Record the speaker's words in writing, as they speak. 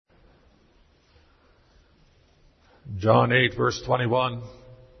John 8, verse 21.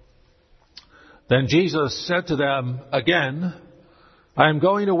 Then Jesus said to them again, I am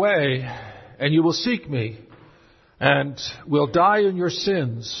going away, and you will seek me, and will die in your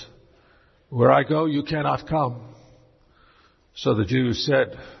sins. Where I go, you cannot come. So the Jews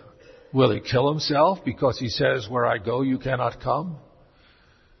said, will he kill himself because he says, where I go, you cannot come?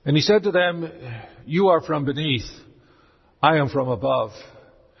 And he said to them, you are from beneath, I am from above.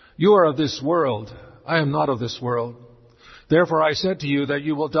 You are of this world, I am not of this world. Therefore I said to you that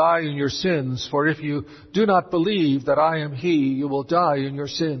you will die in your sins, for if you do not believe that I am he, you will die in your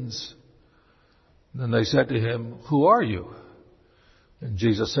sins. Then they said to him, who are you? And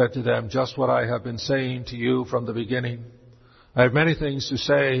Jesus said to them, just what I have been saying to you from the beginning. I have many things to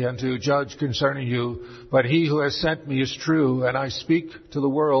say and to judge concerning you, but he who has sent me is true, and I speak to the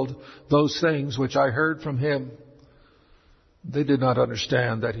world those things which I heard from him. They did not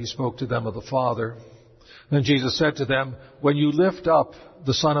understand that he spoke to them of the Father. Then Jesus said to them, when you lift up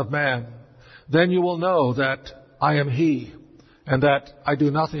the Son of Man, then you will know that I am he, and that I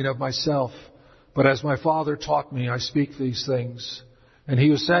do nothing of myself, but as my Father taught me, I speak these things. And he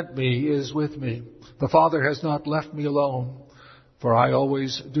who sent me is with me. The Father has not left me alone, for I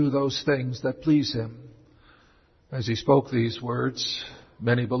always do those things that please him. As he spoke these words,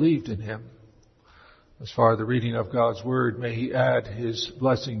 many believed in him. As far as the reading of God's Word, may he add his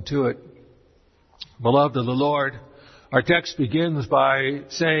blessing to it. Beloved of the Lord, our text begins by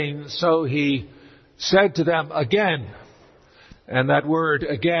saying, so he said to them again. And that word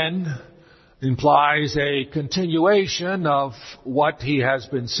again implies a continuation of what he has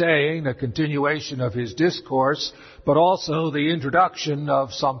been saying, a continuation of his discourse, but also the introduction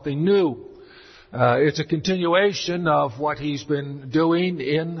of something new. It's a continuation of what he's been doing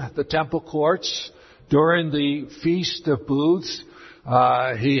in the temple courts during the Feast of Booths.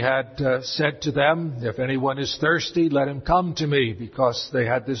 He had said to them, if anyone is thirsty, let him come to me, because they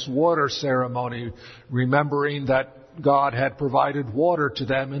had this water ceremony, remembering that God had provided water to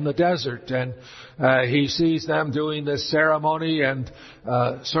them in the desert. And he sees them doing this ceremony and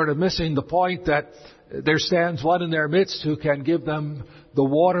sort of missing the point that there stands one in their midst who can give them the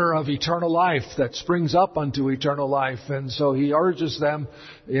water of eternal life that springs up unto eternal life. And so he urges them,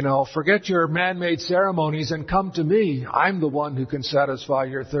 forget your man-made ceremonies and come to me. I'm the one who can satisfy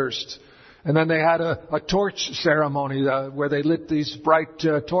your thirst. And then they had a torch ceremony where they lit these bright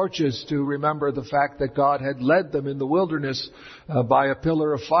torches to remember the fact that God had led them in the wilderness by a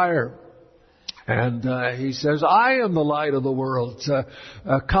pillar of fire. And he says, I am the light of the world.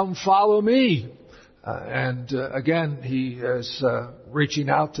 Come follow me. Again, he is reaching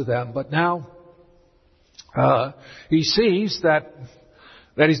out to them. But now he sees that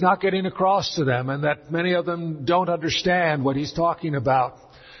he's not getting across to them, and that many of them don't understand what he's talking about.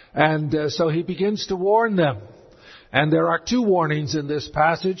 And so he begins to warn them. And there are two warnings in this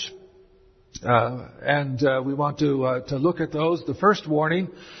passage. We want to look at those. The first warning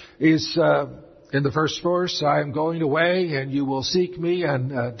is in the first verse, I am going away, and you will seek me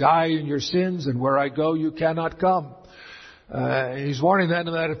and die in your sins, and where I go, you cannot come. He's warning them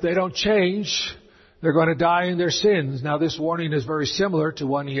that if they don't change, they're going to die in their sins. Now, this warning is very similar to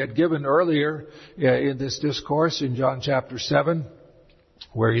one he had given earlier in this discourse in John chapter 7,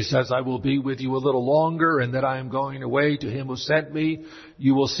 where he says, I will be with you a little longer, and that I am going away to him who sent me.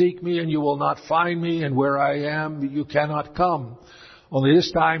 You will seek me, and you will not find me, and where I am, you cannot come. Only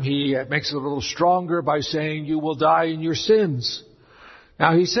this time he makes it a little stronger by saying, you will die in your sins.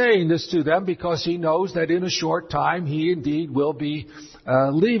 Now he's saying this to them because he knows that in a short time he indeed will be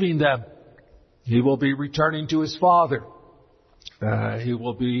leaving them. He will be returning to his Father. He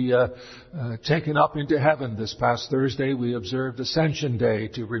will be taken up into heaven. This past Thursday we observed Ascension Day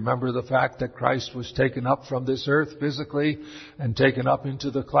to remember the fact that Christ was taken up from this earth physically and taken up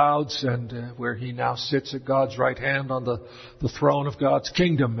into the clouds, and where he now sits at God's right hand on the throne of God's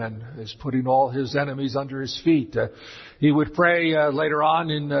kingdom and is putting all his enemies under his feet. He would pray later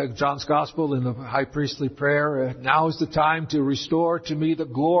on in John's Gospel in the high priestly prayer, now is the time to restore to me the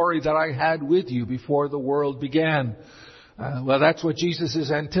glory that I had with you before the world began. Well, that's what Jesus is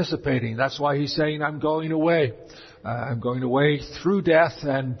anticipating. That's why he's saying, I'm going away. I'm going away through death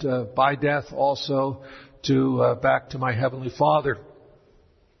and by death also to back to my heavenly Father.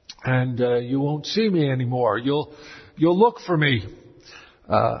 And you won't see me anymore. You'll look for me.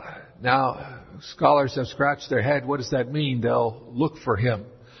 Now, scholars have scratched their head. What does that mean? They'll look for him.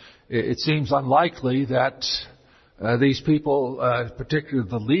 It seems unlikely that these people, particularly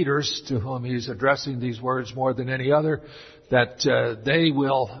the leaders to whom he's addressing these words more than any other, that they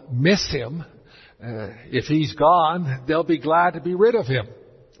will miss him. If he's gone, they'll be glad to be rid of him.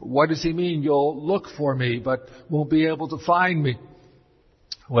 what does he mean? You'll look for me, but won't be able to find me.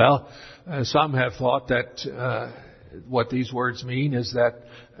 Well, some have thought that what these words mean is that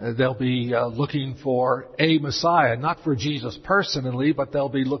they'll be looking for a Messiah, not for Jesus personally, but they'll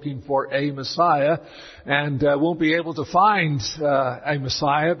be looking for a Messiah and won't be able to find a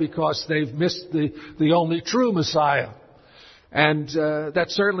Messiah because they've missed the only true Messiah. And that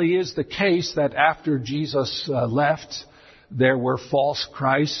certainly is the case, that after Jesus left, there were false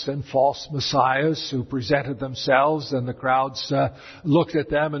Christs and false Messiahs who presented themselves, and the crowds looked at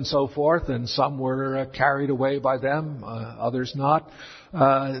them and so forth, and some were carried away by them, others not.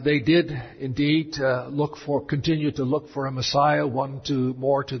 They did indeed continue to look for a Messiah, one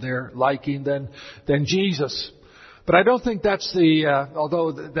more to their liking than Jesus. But I don't think that's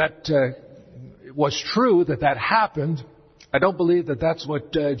although that was true that happened, I don't believe that that's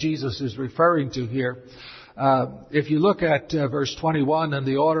what Jesus is referring to here. If you look at verse 21 and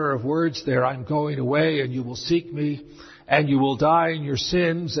the order of words there, I'm going away and you will seek me and you will die in your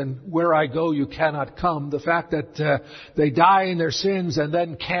sins, and where I go you cannot come. The fact that they die in their sins and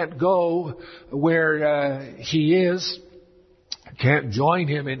then can't go where he is, can't join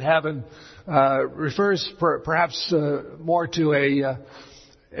him in heaven, refers perhaps more to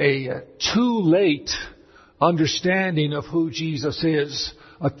a too late understanding of who Jesus is,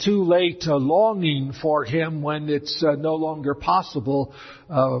 a too late longing for him when it's no longer possible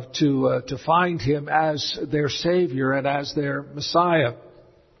to find him as their Savior and as their Messiah.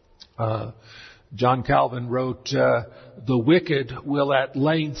 John Calvin wrote, the wicked will at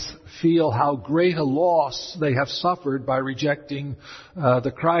length feel how great a loss they have suffered by rejecting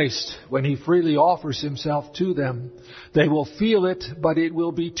the Christ when he freely offers himself to them. They will feel it, but it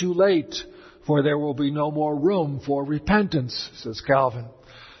will be too late, for there will be no more room for repentance, says Calvin.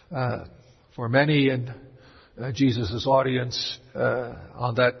 For many in Jesus' audience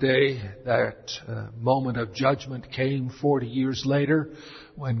on that day, that moment of judgment came 40 years later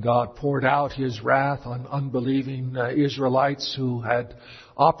when God poured out his wrath on unbelieving Israelites who had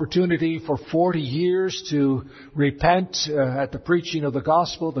opportunity for 40 years to repent at the preaching of the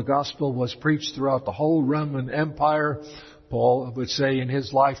gospel. The gospel was preached throughout the whole Roman Empire. Paul would say in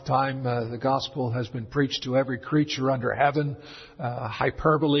his lifetime, the gospel has been preached to every creature under heaven.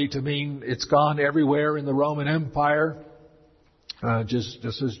 Hyperbole to mean it's gone everywhere in the Roman Empire, just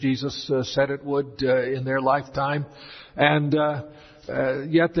as Jesus said it would in their lifetime. And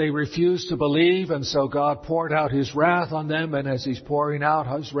yet they refused to believe, and so God poured out his wrath on them. And as he's pouring out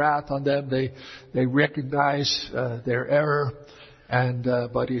his wrath on them, they recognize their error,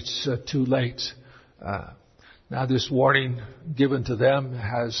 but it's too late. Now, this warning given to them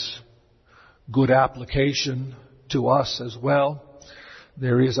has good application to us as well.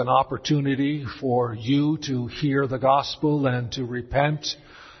 There is an opportunity for you to hear the gospel and to repent,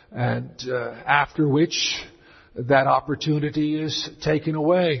 and after which that opportunity is taken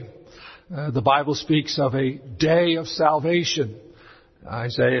away. The Bible speaks of a day of salvation.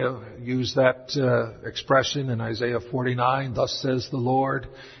 Isaiah used that expression in Isaiah 49. Thus says the Lord,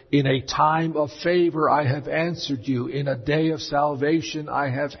 in a time of favor I have answered you. In a day of salvation I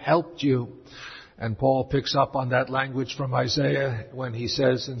have helped you. And Paul picks up on that language from Isaiah when he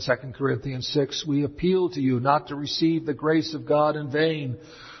says in 2 Corinthians 6, we appeal to you not to receive the grace of God in vain.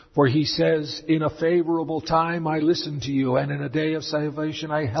 For he says, in a favorable time I listened to you, and in a day of salvation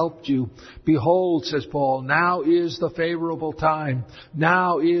I helped you. Behold, says Paul, now is the favorable time.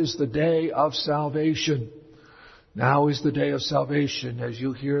 Now is the day of salvation. Now is the day of salvation as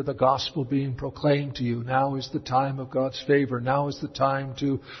you hear the gospel being proclaimed to you. Now is the time of God's favor. Now is the time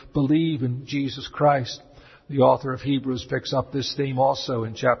to believe in Jesus Christ. The author of Hebrews picks up this theme also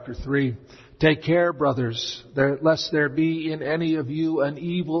in chapter 3. Take care, brothers, lest there be in any of you an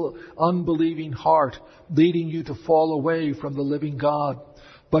evil, unbelieving heart, leading you to fall away from the living God.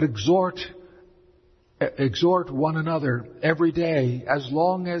 But exhort one another every day, as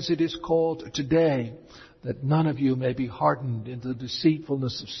long as it is called today, that none of you may be hardened into the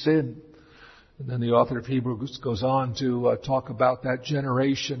deceitfulness of sin. And then the author of Hebrews goes on to talk about that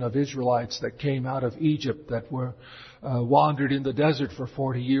generation of Israelites that came out of Egypt, that were wandered in the desert for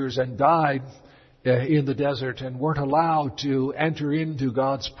 40 years and died in the desert and weren't allowed to enter into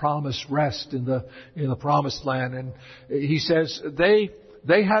God's promised rest in the promised land. And he says they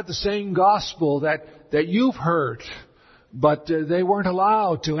had the same gospel that you've heard, but they weren't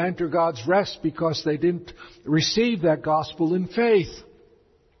allowed to enter God's rest because they didn't receive that gospel in faith.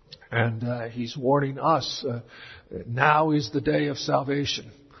 And he's warning us, now is the day of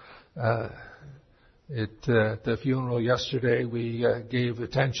salvation. At the funeral yesterday, we gave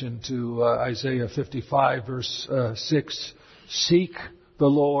attention to Isaiah 55, verse 6. Seek the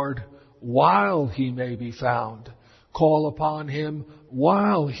Lord while he may be found. Call upon him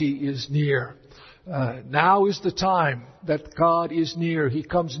while he is near. Now is the time that God is near. He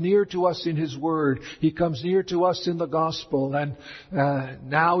comes near to us in his word. He comes near to us in the gospel. And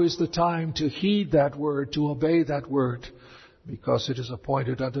now is the time to heed that word, to obey that word. Because it is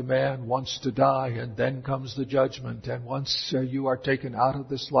appointed unto man once to die, and then comes the judgment. And once you are taken out of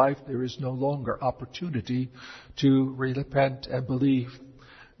this life, there is no longer opportunity to repent and believe.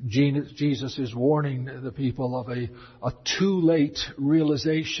 Jesus is warning the people of a too late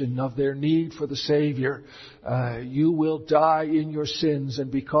realization of their need for the Savior. You will die in your sins,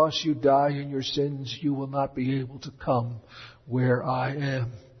 and because you die in your sins, you will not be able to come where I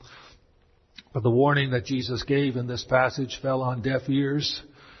am. But the warning that Jesus gave in this passage fell on deaf ears.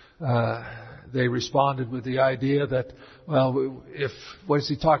 They responded with the idea that, well, what is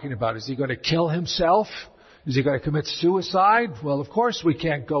he talking about? Is he going to kill himself? Is he going to commit suicide? Well, of course we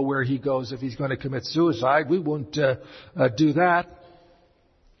can't go where he goes if he's going to commit suicide. We won't do that.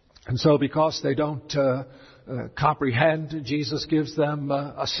 And so because they don't comprehend, Jesus gives them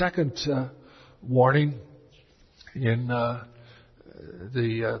a second warning in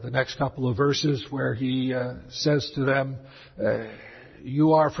the next couple of verses, where he says to them,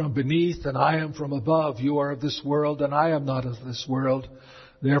 you are from beneath and I am from above. You are of this world and I am not of this world.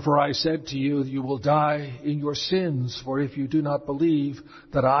 Therefore I said to you, you will die in your sins. For if you do not believe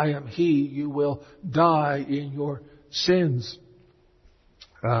that I am he, you will die in your sins.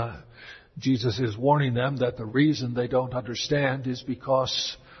 Jesus is warning them that the reason they don't understand is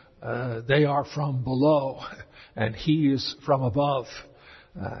because they are from below and he is from above.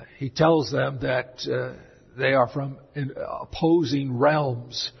 He tells them that they are from opposing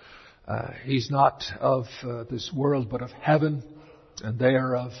realms. He's not of this world but of heaven, and they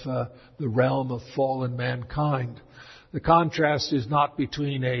are of the realm of fallen mankind. The contrast is not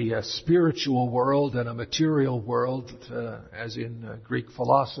between a spiritual world and a material world, as in Greek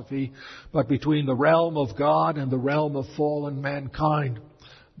philosophy, but between the realm of God and the realm of fallen mankind.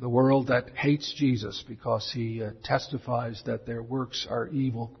 The world that hates Jesus because he testifies that their works are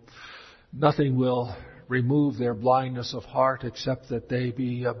evil. Nothing will remove their blindness of heart except that they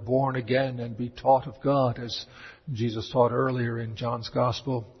be born again and be taught of God, as Jesus taught earlier in John's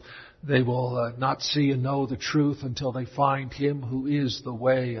Gospel. They will not see and know the truth until they find him who is the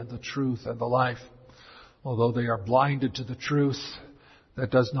way and the truth and the life. Although they are blinded to the truth,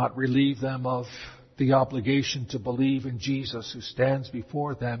 that does not relieve them of the obligation to believe in Jesus, who stands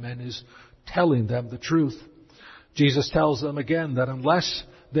before them and is telling them the truth. Jesus tells them again that unless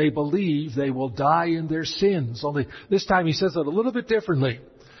they believe, they will die in their sins. Only this time he says it a little bit differently.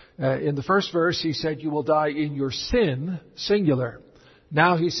 In the first verse he said, you will die in your sin, singular.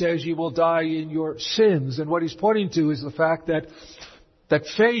 Now he says you will die in your sins. And what he's pointing to is the fact that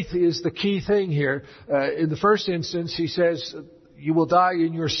faith is the key thing here. In the first instance he says, you will die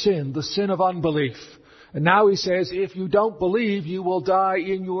in your sin, the sin of unbelief. And now he says, if you don't believe, you will die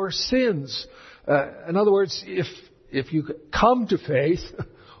in your sins. In other words, if you come to faith,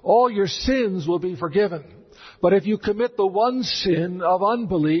 all your sins will be forgiven. But if you commit the one sin of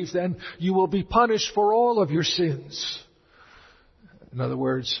unbelief, then you will be punished for all of your sins. In other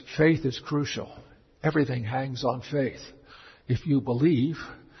words, faith is crucial. Everything hangs on faith. If you believe,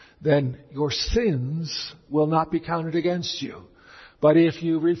 then your sins will not be counted against you. But if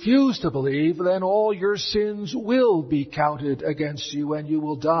you refuse to believe, then all your sins will be counted against you and you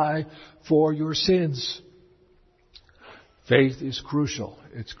will die for your sins. Faith is crucial.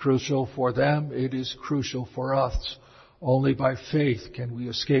 It's crucial for them. It is crucial for us. Only by faith can we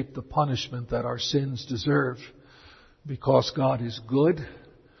escape the punishment that our sins deserve. Because God is good,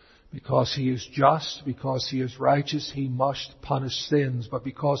 because he is just, because he is righteous, he must punish sins. But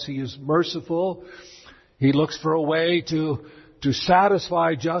because he is merciful, he looks for a way to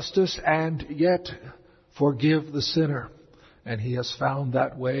satisfy justice and yet forgive the sinner. And he has found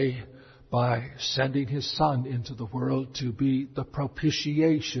that way by sending his Son into the world to be the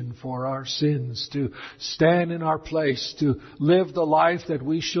propitiation for our sins, to stand in our place, to live the life that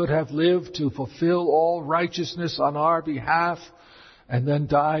we should have lived, to fulfill all righteousness on our behalf, and then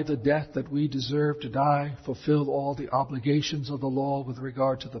die the death that we deserve to die, fulfill all the obligations of the law with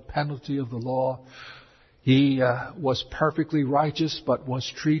regard to the penalty of the law. He was perfectly righteous, but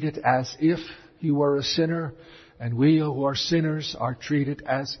was treated as if he were a sinner. And we who are sinners are treated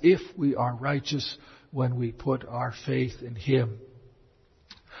as if we are righteous when we put our faith in him.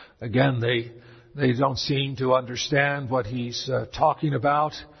 Again, they don't seem to understand what he's talking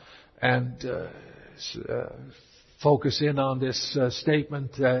about, and focus in on this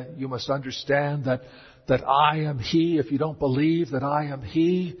statement. You must understand that that I am He, if you don't believe that I am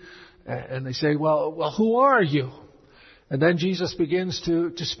He, and they say, well, who are you? And then Jesus begins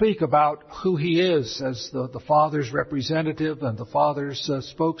to speak about who He is as the Father's representative and the Father's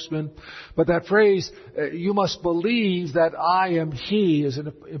spokesman. But that phrase, you must believe that I am He, is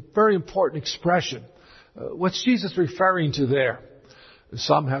a very important expression. What's Jesus referring to there?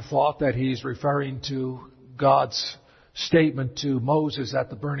 Some have thought that He's referring to God's statement to Moses at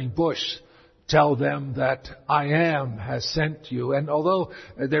the burning bush. Tell them that I am has sent you. And although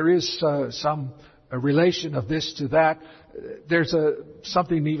there is some relation of this to that, there's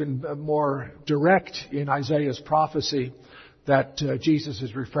something even more direct in Isaiah's prophecy that Jesus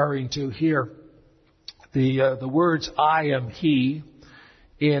is referring to here. The words I am He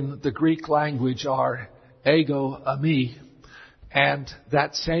in the Greek language are ego eimi, and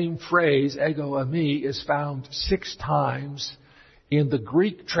that same phrase, ego eimi, is found 6 times in the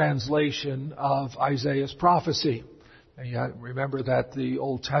Greek translation of Isaiah's prophecy. And you remember that the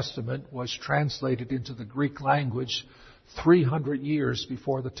Old Testament was translated into the Greek language 300 years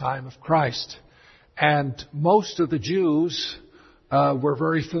before the time of Christ. And most of the Jews were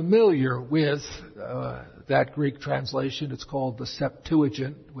very familiar with that Greek translation. It's called the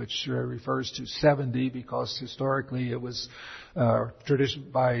Septuagint, which refers to 70 because historically it was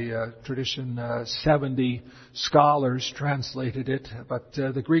tradition 70 scholars translated it. But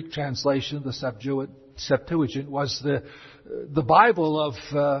the Greek translation, the Septuagint, was the Bible of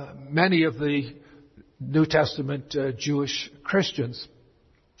many of the New Testament Jewish Christians.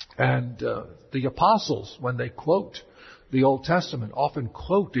 And the apostles, when they quote the Old Testament, often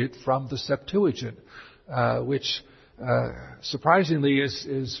quote it from the Septuagint, which surprisingly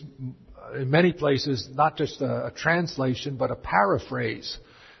is in many places not just a translation but a paraphrase.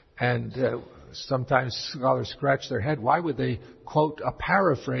 And sometimes scholars scratch their head. Why would they quote a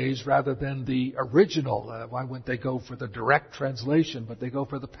paraphrase rather than the original? Why wouldn't they go for the direct translation? But they go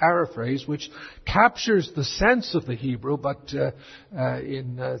for the paraphrase, which captures the sense of the Hebrew, but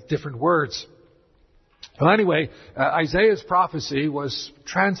in different words. Well, anyway, Isaiah's prophecy was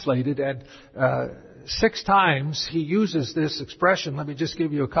translated, and 6 times he uses this expression. Let me just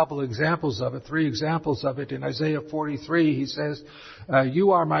give you a couple of examples of it, 3 examples of it. In Isaiah 43, he says,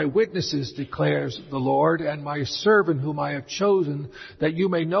 you are my witnesses, declares the Lord, and my servant whom I have chosen, that you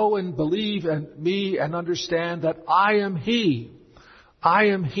may know and believe in me and understand that I am He. I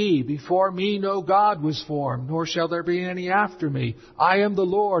am He. Before me no God was formed, nor shall there be any after me. I am the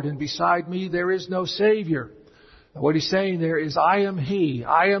Lord, and beside me there is no Savior. What he's saying there is, I am He.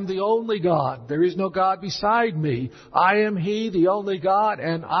 I am the only God. There is no God beside me. I am He, the only God,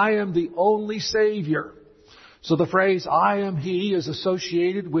 and I am the only Savior. So the phrase, I am He, is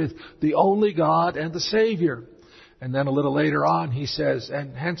associated with the only God and the Savior. And then a little later on he says,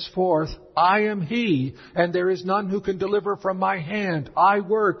 and henceforth, I am He, and there is none who can deliver from my hand. I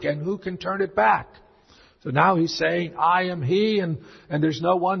work, and who can turn it back? So now he's saying, I am He, and there's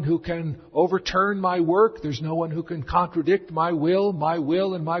no one who can overturn my work. There's no one who can contradict my will. My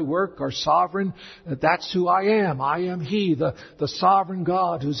will and my work are sovereign. That's who I am. I am He, the sovereign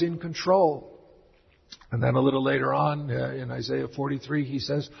God who's in control. And then a little later on in Isaiah 43, he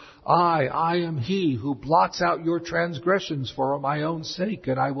says, I am He who blots out your transgressions for my own sake,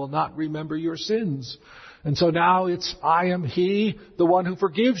 and I will not remember your sins. And so now it's, I am He, the one who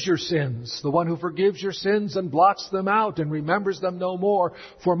forgives your sins, the one who forgives your sins and blots them out and remembers them no more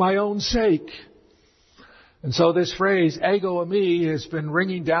for my own sake. And so this phrase, ego eimi, has been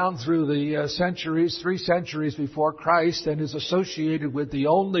ringing down through the centuries, 3 centuries before Christ, and is associated with the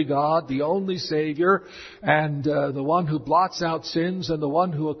only God, the only Savior, and the one who blots out sins, and the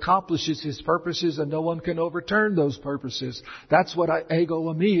one who accomplishes His purposes, and no one can overturn those purposes. That's what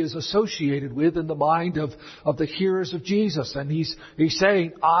ego eimi is associated with in the mind of the hearers of Jesus. And he's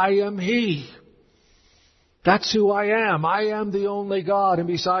saying, I am He. That's who I am. I am the only God, and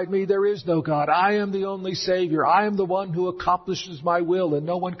beside me there is no God. I am the only Savior. I am the one who accomplishes my will, and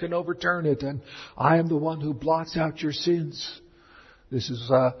no one can overturn it. And I am the one who blots out your sins. This is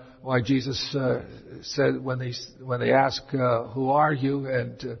why Jesus said when they ask, "Who are you?"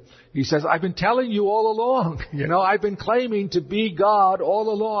 and He says, "I've been telling you all along. I've been claiming to be God all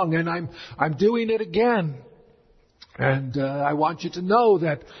along, and I'm doing it again. And I want you to know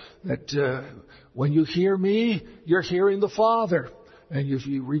that." When you hear me, you're hearing the Father. And if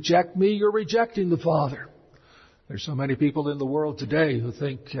you reject me, you're rejecting the Father. There's so many people in the world today who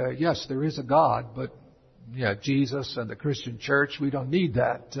think, yes, there is a God, but Jesus and the Christian church. We don't need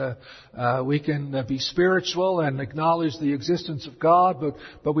that. We can be spiritual and acknowledge the existence of God,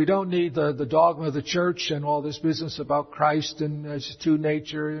 but we don't need the dogma of the church and all this business about Christ and His true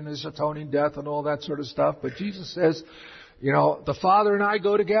nature and His atoning death and all that sort of stuff. But Jesus says, the Father and I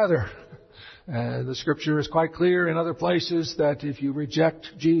go together. The Scripture is quite clear in other places that if you reject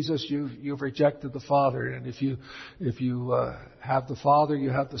Jesus, you've rejected the Father. And if you have the Father,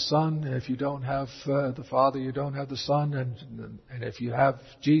 you have the Son. And if you don't have the Father, you don't have the Son. And if you have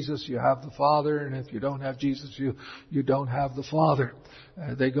Jesus, you have the Father. And if you don't have Jesus, you don't have the Father.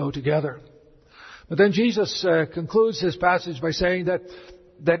 They go together. But then Jesus concludes his passage by saying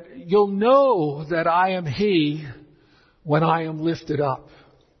that you'll know that I am He when I am lifted up.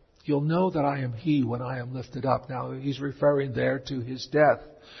 You'll know that I am He when I am lifted up. Now, he's referring there to His death.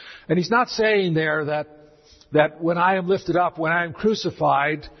 And he's not saying there that when I am lifted up, when I am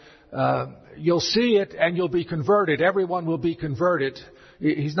crucified, you'll see it and you'll be converted. Everyone will be converted.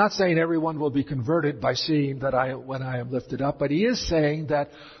 He's not saying everyone will be converted by seeing that when I am lifted up, but he is saying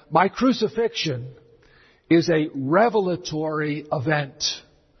that my crucifixion is a revelatory event.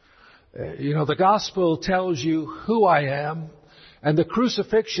 The gospel tells you who I am, and the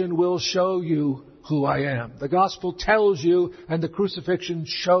crucifixion will show you who I am. The gospel tells you, and the crucifixion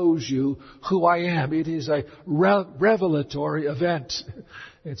shows you who I am. It is a revelatory event.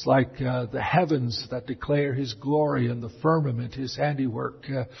 It's like the heavens that declare His glory and the firmament, His handiwork.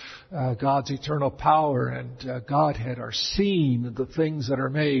 God's eternal power and Godhead are seen in the things that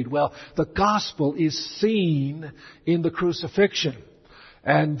are made. Well, the gospel is seen in the crucifixion.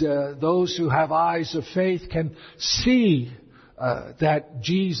 And those who have eyes of faith can see that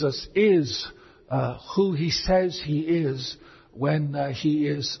Jesus is who He says He is when He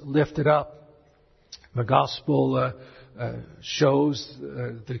is lifted up. The gospel shows,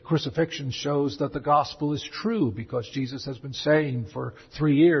 the crucifixion shows that the gospel is true, because Jesus has been saying for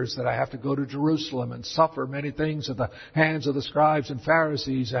 3 years that I have to go to Jerusalem and suffer many things at the hands of the scribes and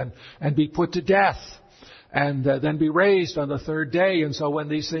Pharisees and be put to death and then be raised on the third day. And so when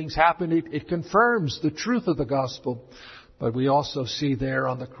these things happen, it confirms the truth of the gospel. But we also see there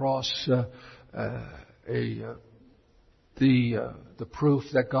on the cross the proof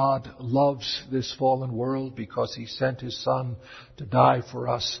that God loves this fallen world, because He sent His Son to die for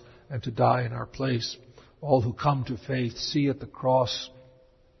us and to die in our place. All who come to faith see at the cross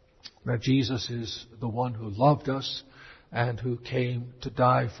that Jesus is the one who loved us and who came to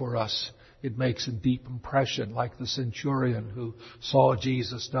die for us. It makes a deep impression, like the centurion who saw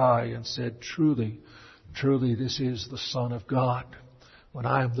Jesus die and said, Truly, this is the Son of God. When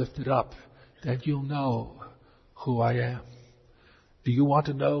I am lifted up, then you'll know who I am. Do you want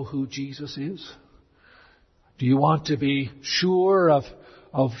to know who Jesus is? Do you want to be sure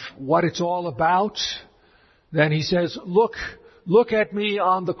of what it's all about? Then He says, look at me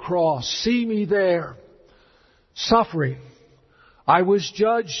on the cross. See me there, suffering. I was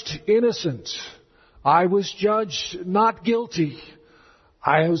judged innocent. I was judged not guilty.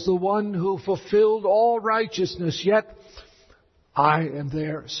 I was the one who fulfilled all righteousness, yet I am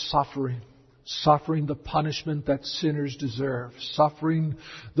there suffering the punishment that sinners deserve, suffering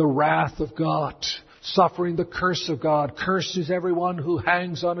the wrath of God, suffering the curse of God. Cursed is everyone who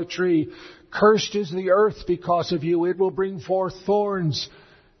hangs on a tree. Cursed is the earth because of you. It will bring forth thorns,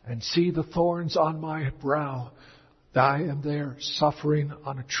 and see the thorns on my brow. I am there suffering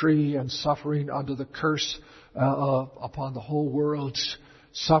on a tree and suffering under the curse upon the whole world,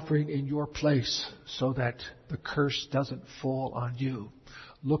 suffering in your place so that the curse doesn't fall on you.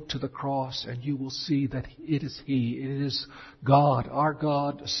 Look to the cross and you will see that it is He, it is God, our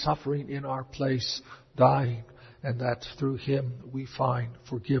God, suffering in our place, dying, and that through Him we find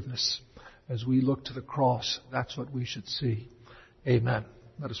forgiveness. As we look to the cross, that's what we should see. Amen.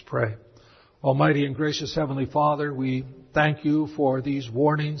 Let us pray. Almighty and gracious Heavenly Father, we thank You for these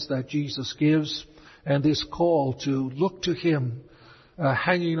warnings that Jesus gives and this call to look to Him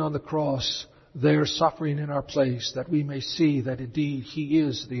hanging on the cross, there suffering in our place, that we may see that indeed He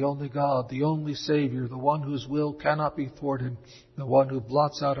is the only God, the only Savior, the one whose will cannot be thwarted, the one who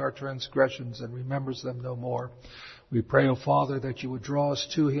blots out our transgressions and remembers them no more. We pray, O Father, that You would draw us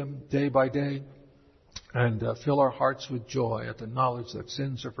to Him day by day and fill our hearts with joy at the knowledge that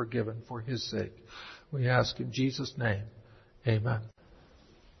sins are forgiven for His sake. We ask in Jesus' name. Amen.